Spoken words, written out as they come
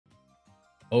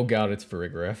Oh god, it's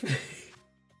Farigiraf.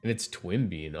 And it's Twin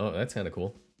Bean. Oh, that's kind of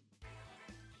cool.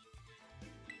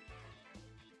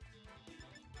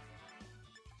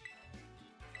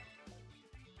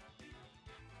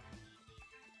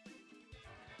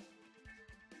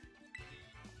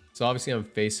 So obviously I'm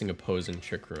facing opposing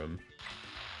Trick Room.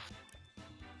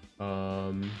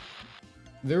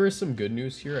 There is some good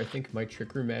news here. I think my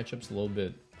Trick Room matchup's a little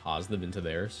bit positive into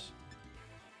theirs.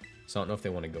 So I don't know if they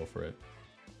want to go for it.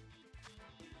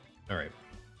 Alright.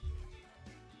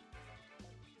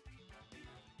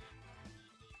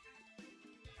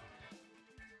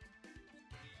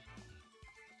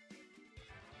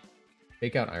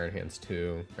 Take out Iron Hands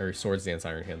too. Or Swords Dance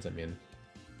Iron Hands, I mean.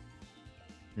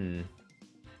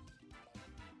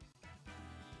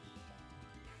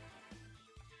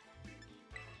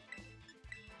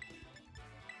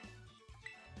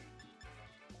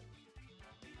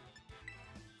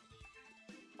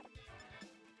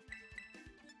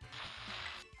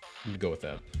 Go with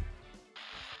that.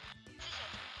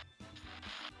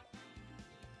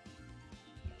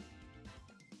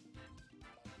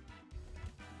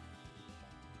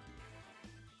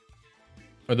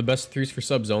 Are the best threes for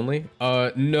subs only?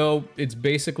 No, it's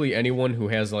basically anyone who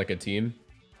has like a team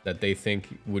that they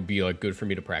think would be like good for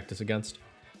me to practice against.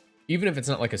 Even if it's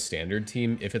not like a standard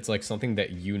team, if it's like something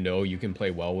that you know you can play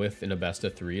well with in a best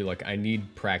of 3, like I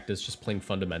need practice just playing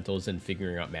fundamentals and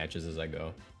figuring out matches as I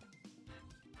go.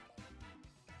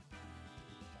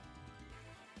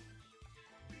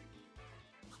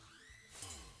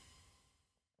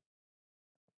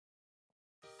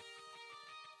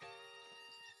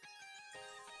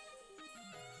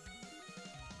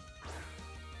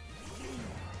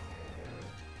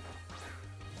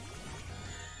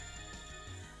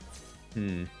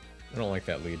 I don't like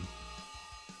that lead.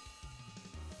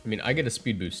 I mean, I get a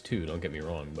speed boost too, don't get me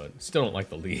wrong, but still don't like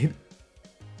the lead.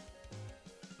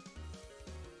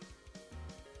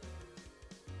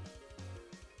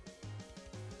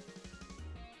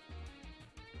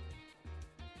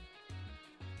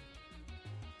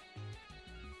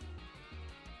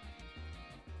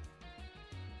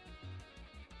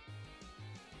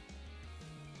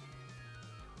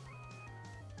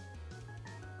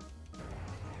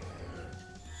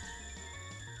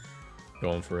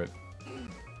 Going for it.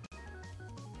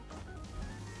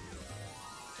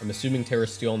 I'm assuming Terra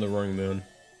Steel on the Roaring Moon.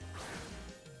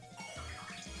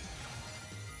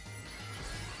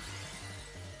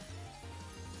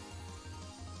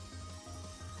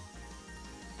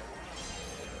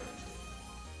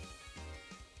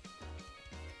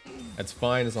 That's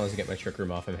fine, as long as I get my Trick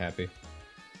Room off, I'm happy.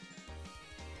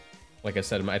 Like I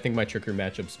said, I think my Trick Room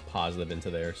matchup's positive into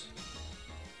theirs.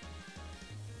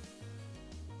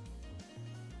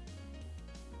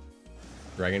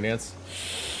 Dragon Dance?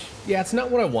 Yeah, it's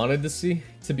not what I wanted to see,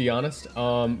 to be honest.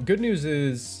 Good news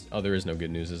is... Oh, there is no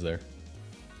good news, is there?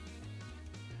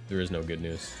 There is no good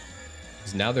news.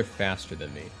 Because now they're faster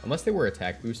than me. Unless they were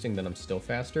attack boosting, then I'm still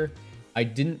faster. I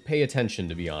didn't pay attention,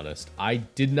 to be honest. I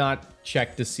did not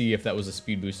check to see if that was a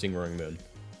speed boosting Roaring Moon.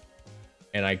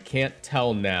 And I can't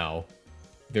tell now.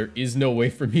 There is no way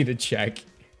for me to check.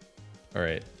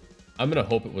 Alright. I'm gonna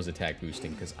hope it was attack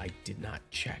boosting, because I did not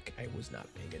check. I was not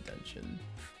paying attention.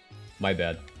 My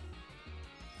bad.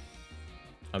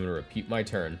 I'm gonna repeat my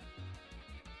turn.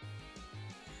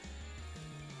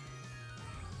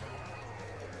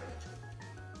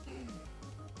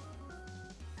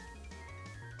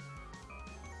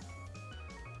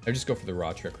 I just go for the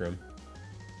raw Trick Room.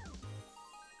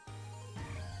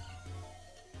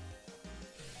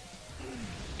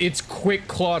 It's Quick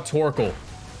Claw Torkoal.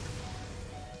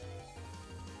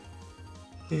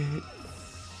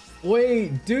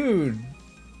 Wait, dude.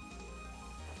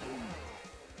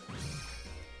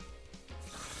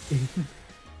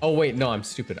 Oh, wait, no, I'm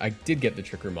stupid. I did get the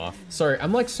Trick Room off. Sorry,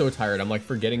 I'm like so tired. I'm like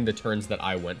forgetting the turns that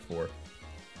I went for.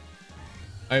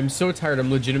 I'm so tired. I'm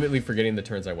legitimately forgetting the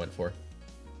turns I went for.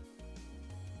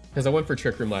 Because I went for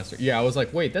Trick Room last year. Yeah, I was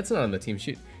like, wait, that's not on the team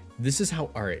sheet. This is how...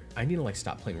 Alright, I need to like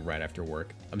stop playing right after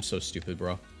work. I'm so stupid,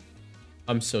 bro.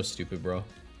 I'm so stupid, bro.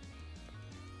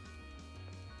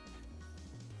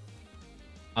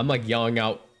 I'm like yelling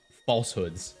out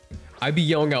falsehoods. I be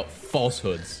yelling out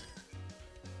falsehoods.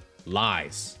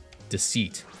 Lies.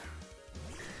 Deceit.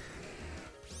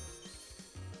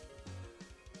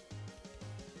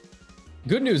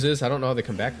 Good news is I don't know how they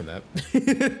come back from that.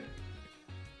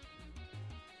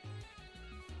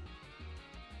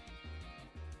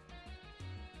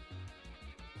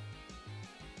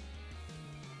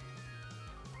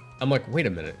 I'm like, wait a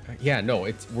minute. Yeah, no,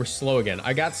 we're slow again.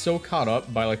 I got so caught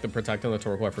up by like the Protect on the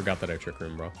Torkoal, I forgot that I Trick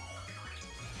Room, bro.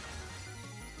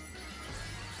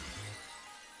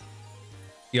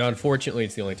 Yeah, unfortunately,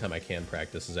 it's the only time I can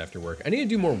practice is after work. I need to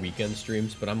do more weekend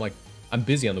streams, but I'm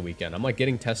busy on the weekend. I'm like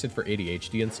getting tested for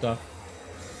ADHD and stuff.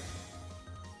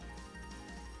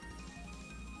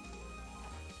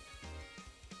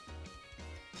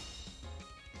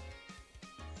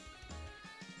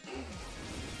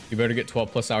 You better get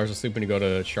 12 plus hours of sleep when you go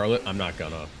to Charlotte. I'm not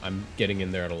gonna. I'm getting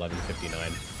in there at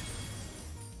 11:59.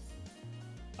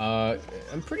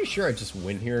 I'm pretty sure I just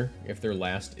win here if their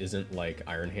last isn't like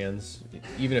Iron Hands.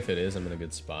 Even if it is, I'm in a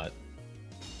good spot.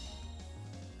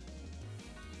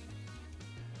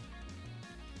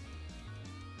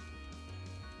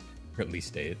 Or at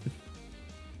least 8.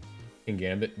 In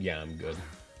Gambit, yeah, I'm good.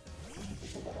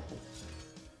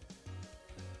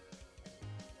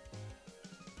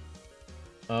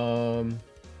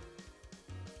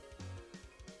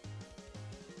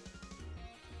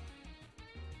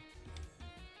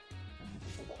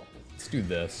 Let's do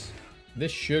this.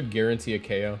 This should guarantee a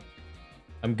KO.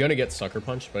 I'm gonna get Sucker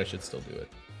Punched, but I should still do it.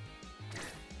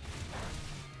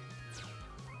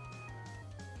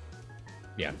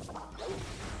 Yeah.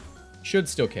 Should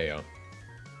still KO.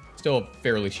 Still a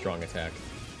fairly strong attack.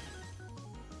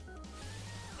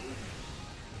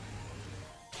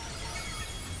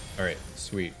 Alright,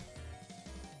 sweet.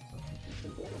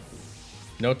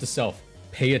 Note to self,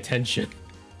 pay attention.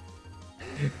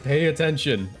 Pay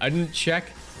attention. I didn't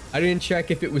check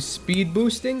if it was speed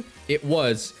boosting. It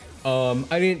was.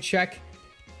 I didn't check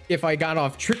if I got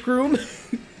off Trick Room.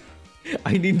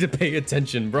 I need to pay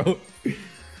attention, bro.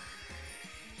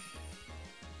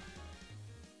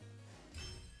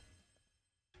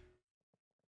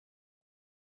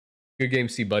 Good game,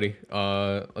 C, buddy.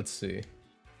 Let's see.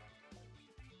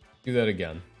 Do that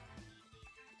again.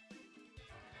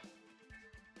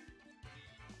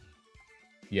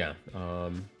 Yeah,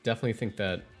 definitely think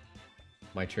that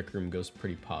my Trick Room goes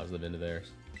pretty positive into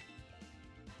theirs.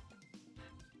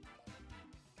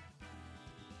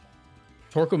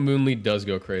 Torkoal Moonlead does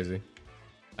go crazy.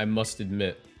 I must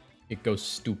admit, it goes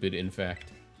stupid, in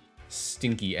fact.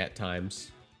 Stinky at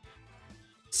times.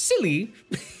 Silly!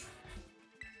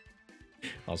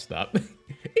 I'll stop.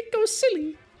 It goes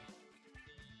silly.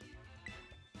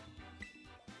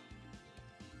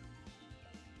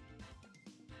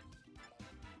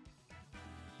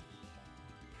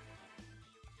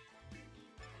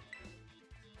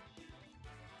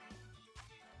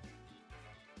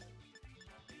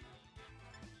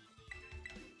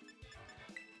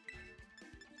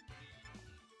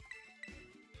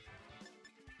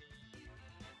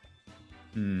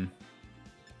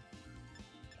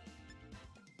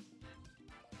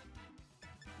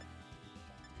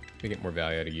 To get more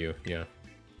value out of you, yeah.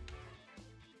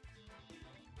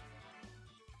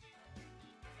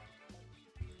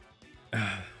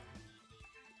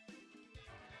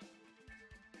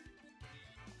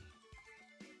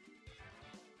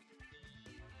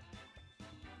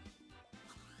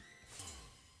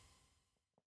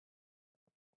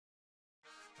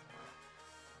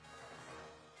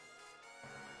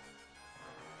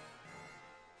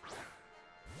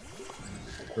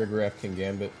 Rigraff can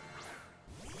Gambit.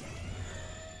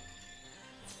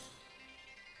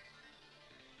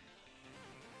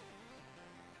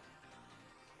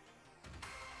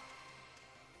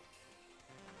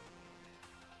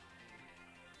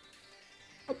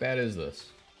 How bad is this?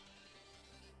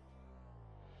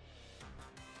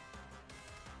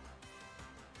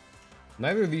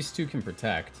 Neither of these two can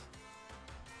protect.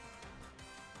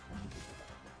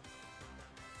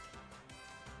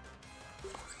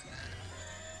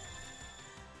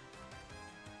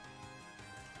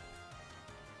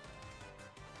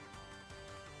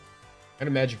 I'd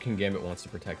imagine King Gambit wants to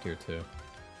protect here too.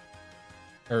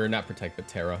 Or not protect, but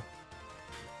Terra.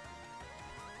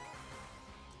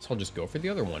 So I'll just go for the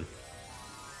other one.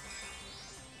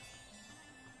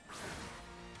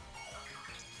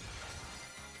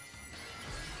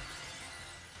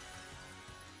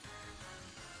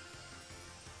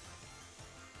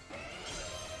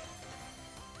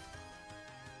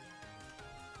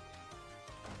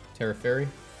 Terra Fairy?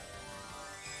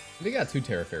 They got 2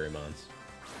 Terra Fairy mons.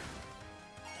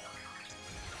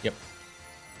 Yep.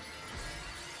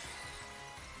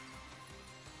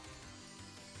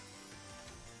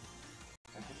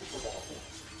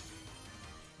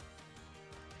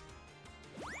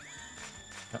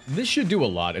 This should do a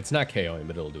lot. It's not KOing,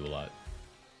 but it'll do a lot.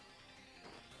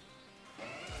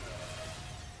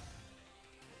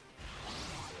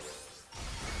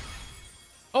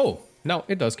 Oh, no,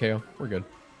 it does KO. We're good.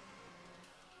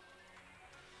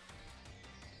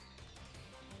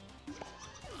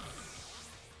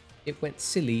 It went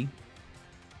silly.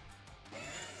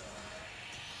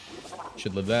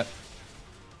 Should live that.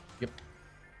 Yep.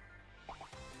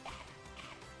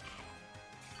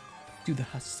 Do the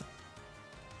hustle.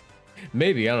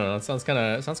 Maybe, I don't know. It sounds kind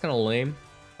of lame.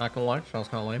 Not gonna lie, sounds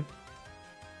kind of lame.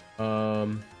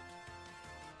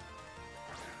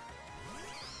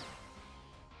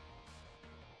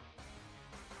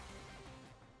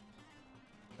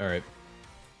 All right.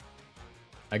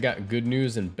 I got good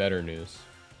news and better news.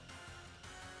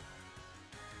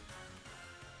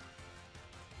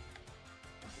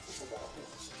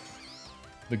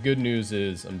 The good news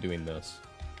is I'm doing this.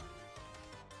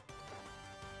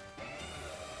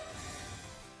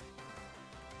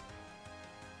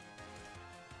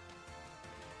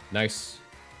 Nice.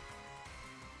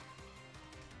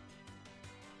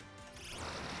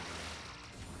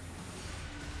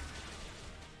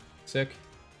 Sick.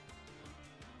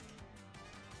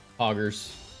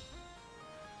 Hoggers.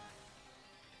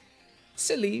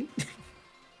 Silly.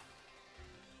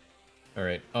 All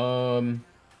right.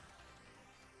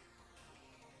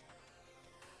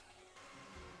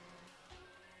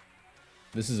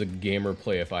 This is a gamer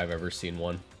play if I've ever seen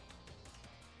one.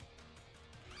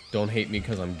 Don't hate me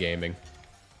because I'm gaming.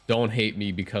 Don't hate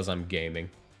me because I'm gaming.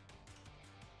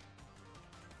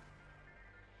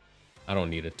 I don't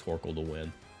need a Torkoal to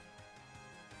win.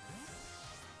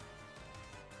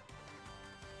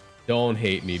 Don't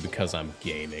hate me because I'm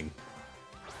gaming.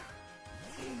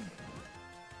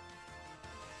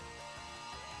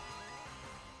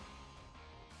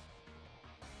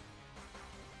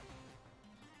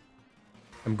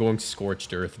 I'm going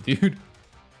Scorched Earth, dude.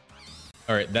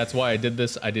 Alright, that's why I did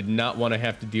this. I did not want to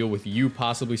have to deal with you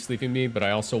possibly sleeping me, but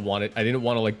I also wanted... I didn't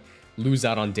want to, like, lose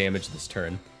out on damage this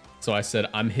turn. So I said,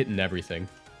 I'm hitting everything.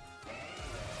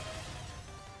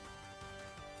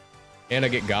 And I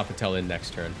get Gothitelle in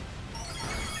next turn.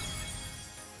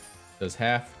 Does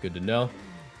half. Good to know.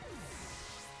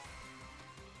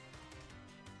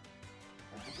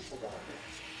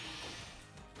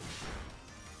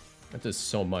 That does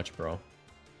so much, bro.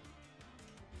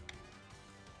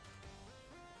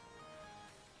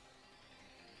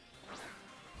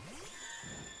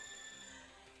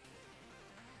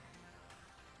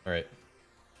 All right.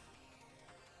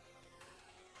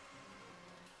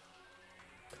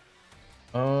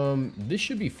 This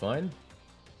should be fine.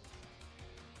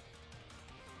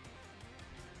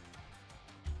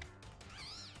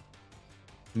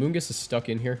 Moongus is stuck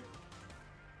in here.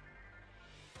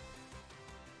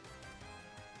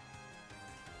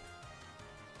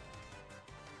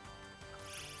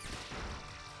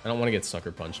 I don't want to get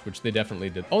Sucker Punched, which they definitely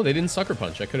did. Oh, they didn't Sucker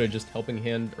Punch. I could have just Helping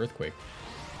Hand Earthquake.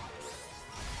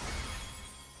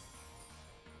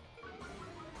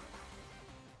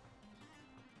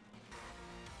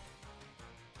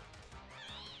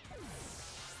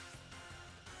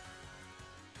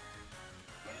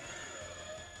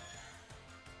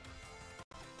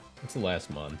 What's the last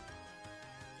mon?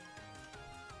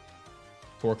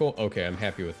 Torkoal? Okay, I'm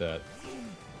happy with that.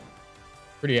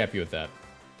 Pretty happy with that.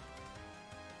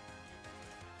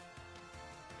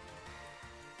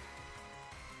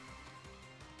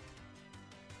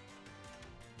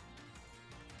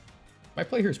 My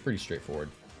play here is pretty straightforward.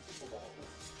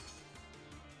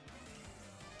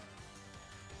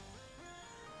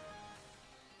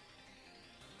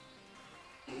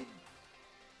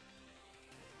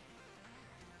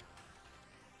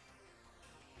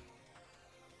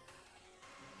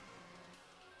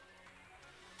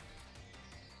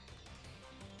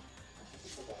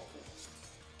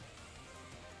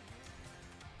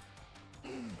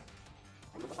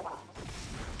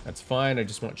 That's fine, I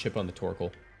just want chip on the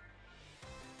Torkoal.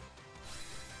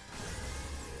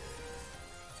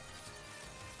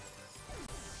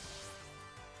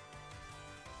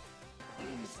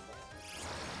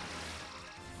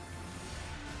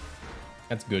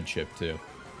 That's good chip, too.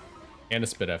 And a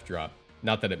Spit F drop.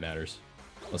 Not that it matters.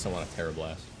 Unless I want a Terra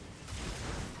Blast.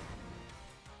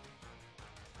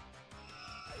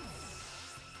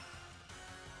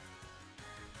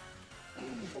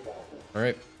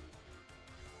 Alright.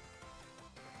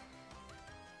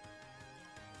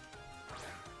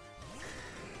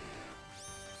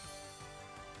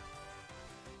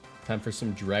 Time for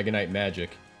some Dragonite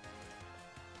magic.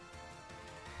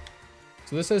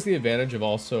 So this has the advantage of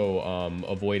also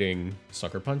avoiding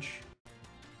Sucker Punch.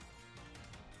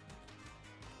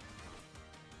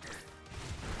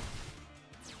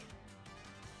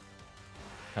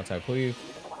 Outside Cleave.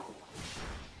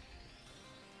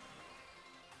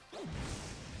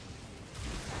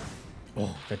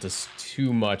 Oh, that does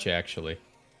too much, actually.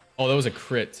 Oh, that was a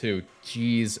crit, too.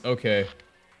 Jeez, okay.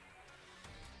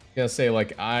 Gonna say,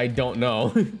 like, I don't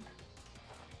know.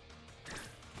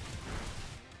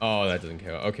 Oh, that doesn't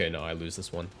count. Okay, no, I lose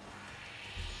this one.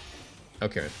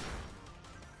 Okay.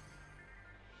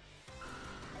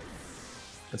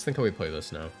 Let's think how we play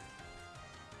this now.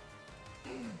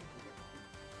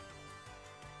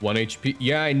 1 HP.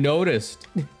 Yeah, I noticed.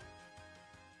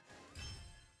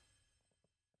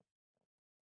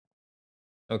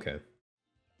 Okay.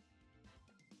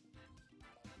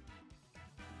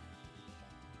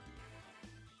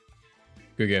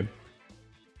 Good game.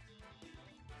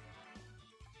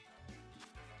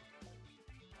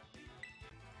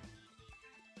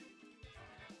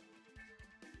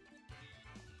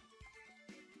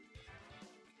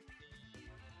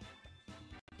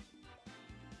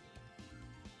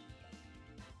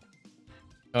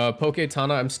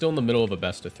 Poketana, I'm still in the middle of a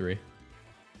best of 3.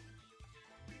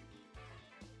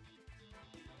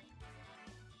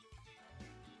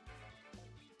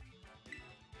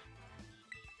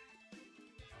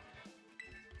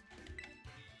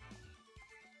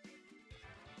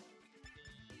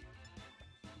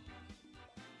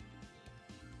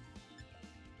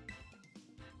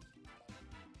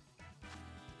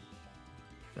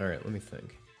 All right, let me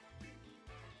think.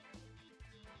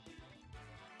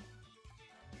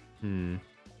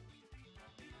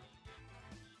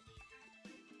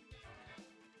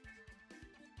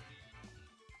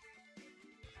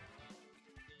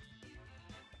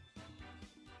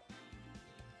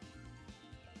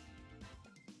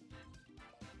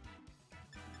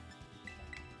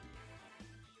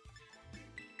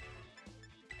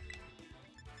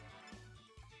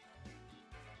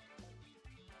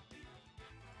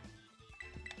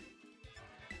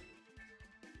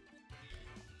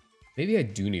 Maybe I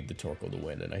do need the Torkoal to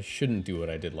win, and I shouldn't do what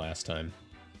I did last time.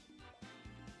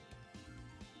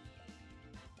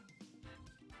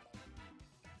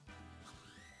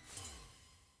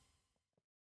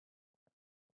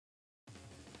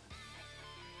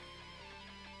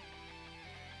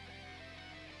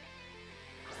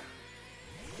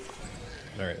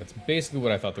 Alright, that's basically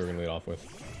what I thought they were going to lead off with.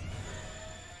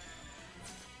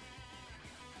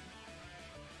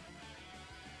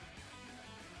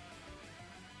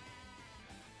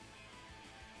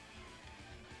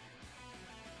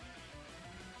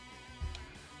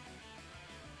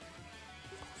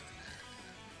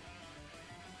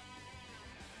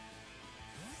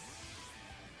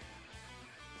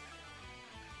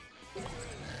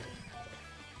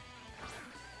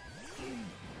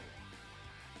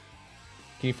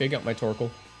 Can you fake out my Torkoal?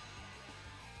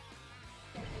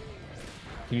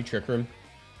 Can you trick him?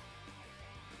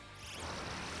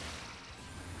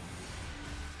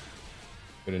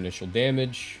 Good initial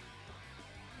damage.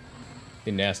 They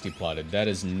nasty plotted. That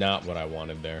is not what I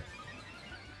wanted there.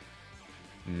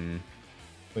 Twin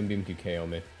Beam could KO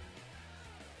me.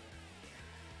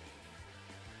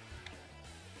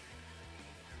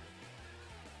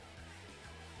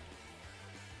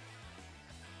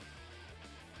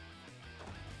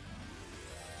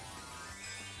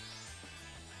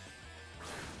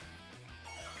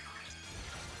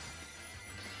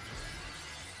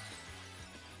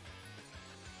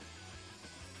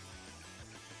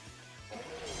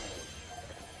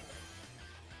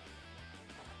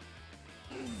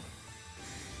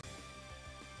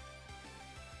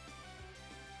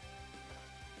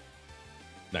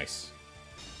 Nice.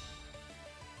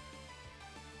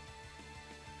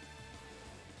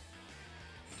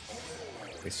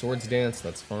 Okay, Swords Dance,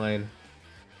 that's fine.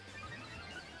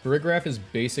 Farigiraf is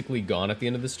basically gone at the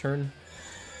end of this turn.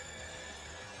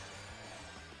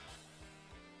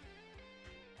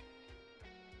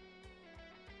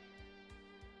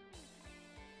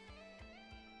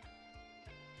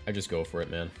 I just go for it,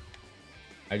 man.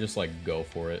 I just, like, go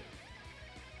for it.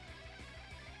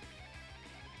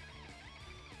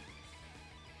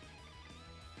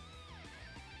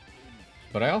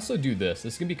 But I also do this.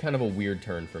 This can be kind of a weird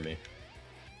turn for me.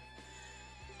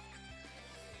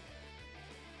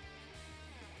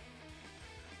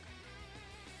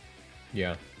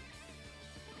 Yeah.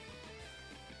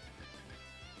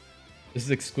 This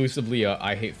is exclusively a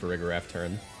I hate Farigiraf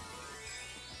turn.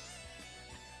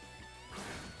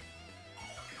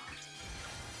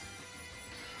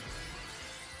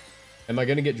 Am I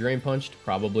gonna get Drain Punched?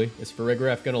 Probably. Is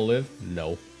Farigiraf gonna live?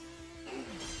 No.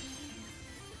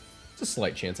 A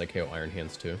slight chance I KO Iron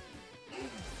Hands too.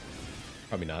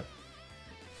 Probably not.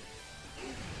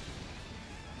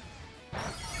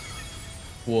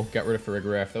 Cool, got rid of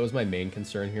Farigiraf. That was my main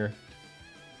concern here.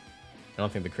 I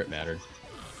don't think the crit mattered.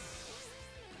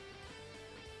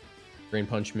 Drain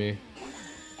Punch me.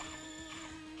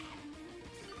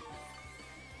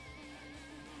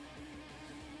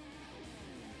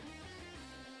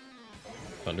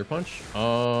 Thunder Punch?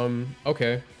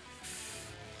 Okay.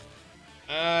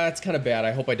 That's kind of bad.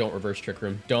 I hope I don't reverse Trick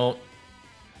Room. Don't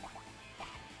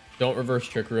reverse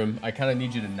Trick Room. I kind of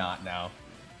need you to not now.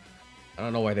 I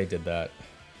don't know why they did that.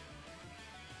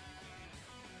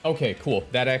 Okay, cool.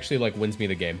 That actually, like, wins me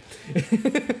the game.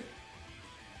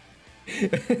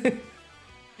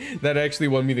 That actually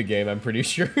won me the game, I'm pretty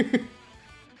sure.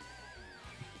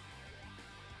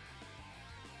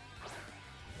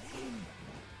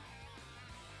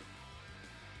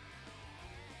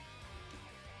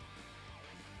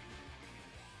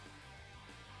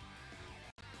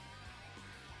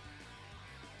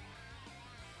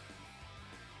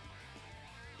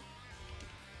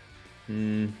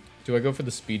 Do I go for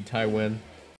the speed tie win?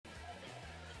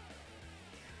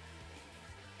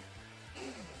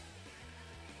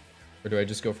 Or do I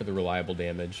just go for the reliable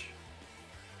damage?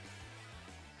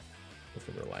 Go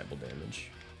for the reliable damage.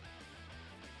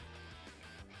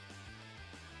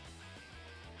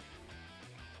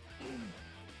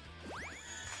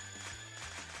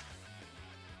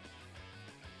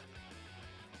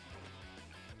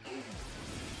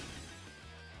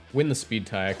 Win the speed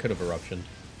tie. I could have eruptioned.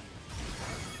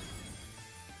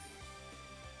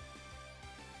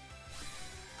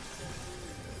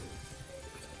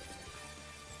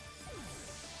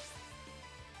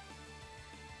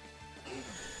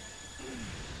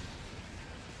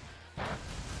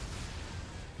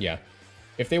 Yeah.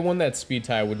 If they won that speed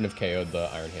tie, I wouldn't have KO'd the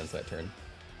Iron Hands that turn.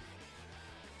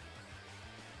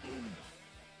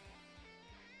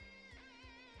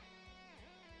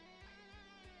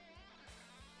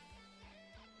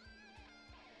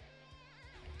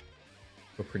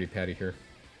 Go pretty patty here.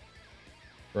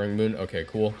 Throwing Moon. Okay,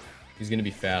 cool. He's going to be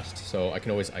fast, so I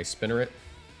can always Ice Spinner it.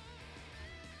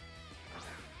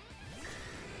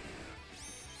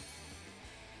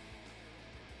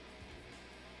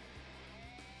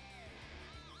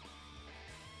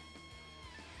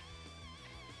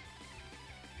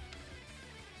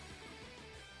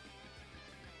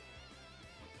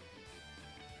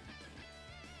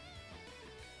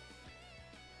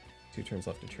 Two turns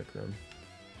left to Trick Room.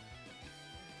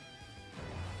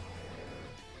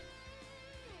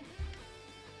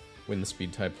 Win the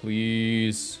speed tie,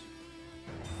 please.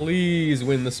 Please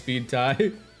win the speed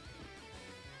tie.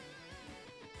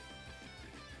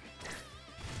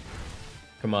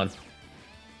 Come on.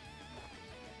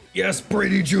 Yes,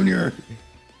 Brady Jr.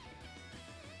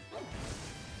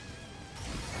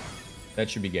 That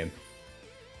should be game.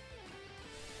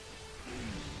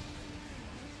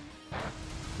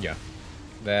 Yeah,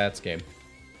 that's game.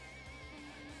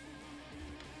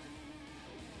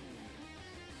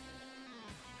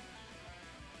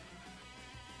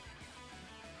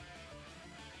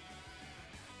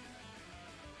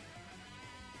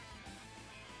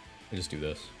 I just do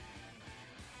this.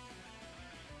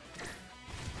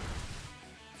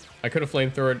 I could have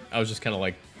flamethrowered. I was just kind of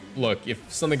like, look,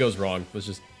 if something goes wrong, let's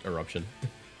just eruption.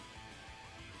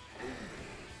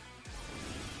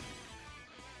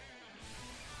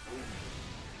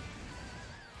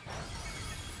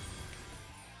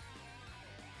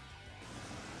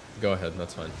 Go ahead,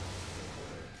 that's fine.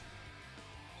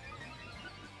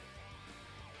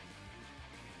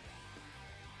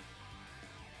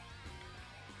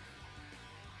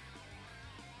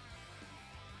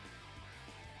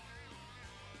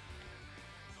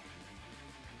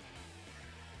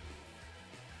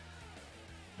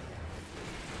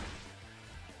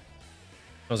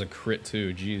 That was a crit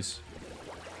too, jeez.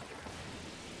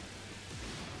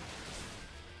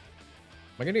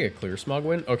 Am I gonna get a clear smog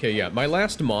win? Okay, yeah. My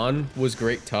last Mon was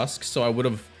great Tusk, so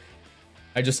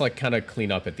I just like kind of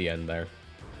clean up at the end there.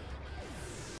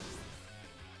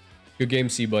 Good game,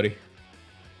 C buddy.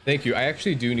 Thank you. I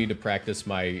actually do need to practice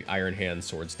my Iron Hand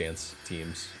Swords Dance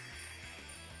teams.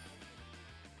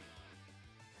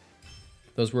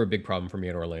 Those were a big problem for me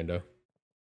in Orlando.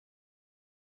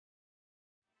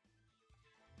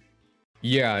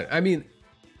 Yeah, I mean,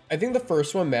 I think the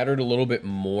first one mattered a little bit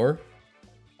more.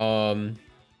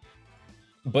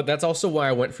 But that's also why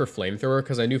I went for Flamethrower,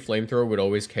 because I knew Flamethrower would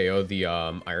always KO the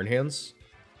Iron Hands.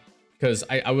 Because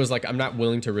I was like, I'm not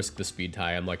willing to risk the speed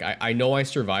tie. I'm like, I know I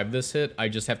survived this hit. I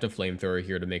just have to Flamethrower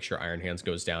here to make sure Iron Hands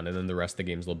goes down, and then the rest of the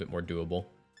game's a little bit more doable.